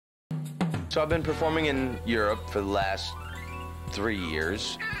So I've been performing in Europe for the last 3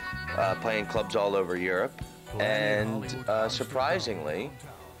 years, playing clubs all over Europe. And surprisingly,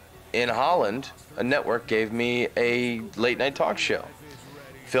 in Holland, a network gave me a late night talk show,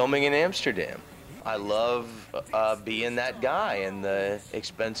 filming in Amsterdam. I love being that guy in the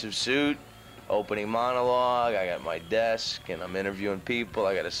expensive suit, opening monologue. I got my desk and I'm interviewing people.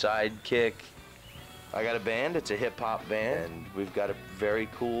 I got a sidekick. I got a band, it's a hip-hop band, and we've got a very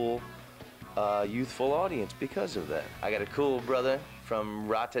cool youthful audience because of that. I got a cool brother from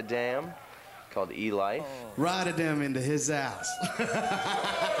Rotterdam called E-Life. Rotterdam into his house.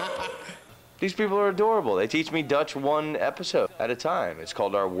 These people are adorable. They teach me Dutch one episode at a time. It's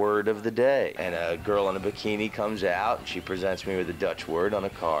called our word of the day. And a girl in a bikini comes out and she presents me with a Dutch word on a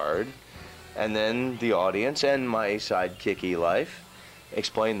card. And then the audience and my sidekick E-Life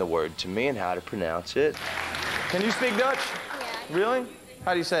explain the word to me and how to pronounce it. Can you speak Dutch? Yeah. Really?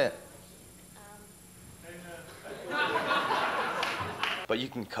 How do you say it? But you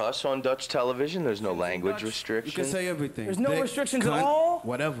can cuss on Dutch television. There's no language restriction. You can say everything. There's no Dick, restrictions cunt, at all?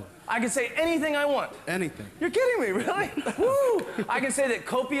 Whatever. I can say anything I want. Anything. You're kidding me, really? Woo! I can say that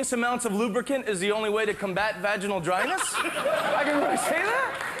copious amounts of lubricant is the only way to combat vaginal dryness. I can really say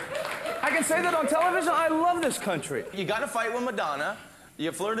that? I can say that on television? I love this country. You got to fight with Madonna.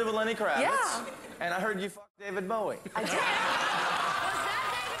 You flirted with Lenny Kravitz. Yeah. And I heard you fucked David Bowie. I did.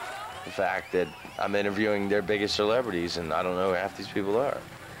 The fact that I'm interviewing their biggest celebrities and I don't know who half these people are,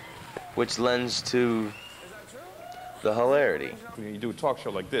 which lends to the hilarity. When you do a talk show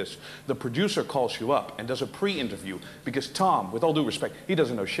like this, the producer calls you up and does a pre-interview because Tom, with all due respect, he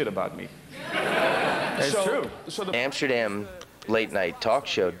doesn't know shit about me. It's true. So the Amsterdam Late Night talk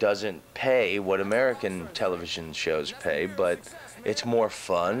show doesn't pay what American television shows pay, but it's more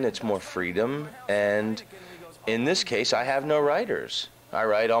fun, it's more freedom, and in this case, I have no writers. I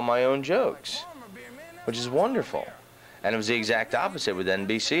write all my own jokes, which is wonderful. And it was the exact opposite with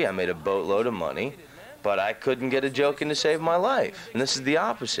NBC. I made a boatload of money, but I couldn't get a joke in to save my life. And this is the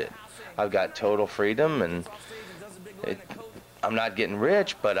opposite. I've got total freedom, and I'm not getting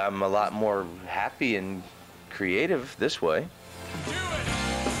rich, but I'm a lot more happy and creative this way.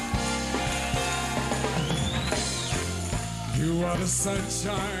 You are the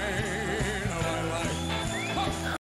sunshine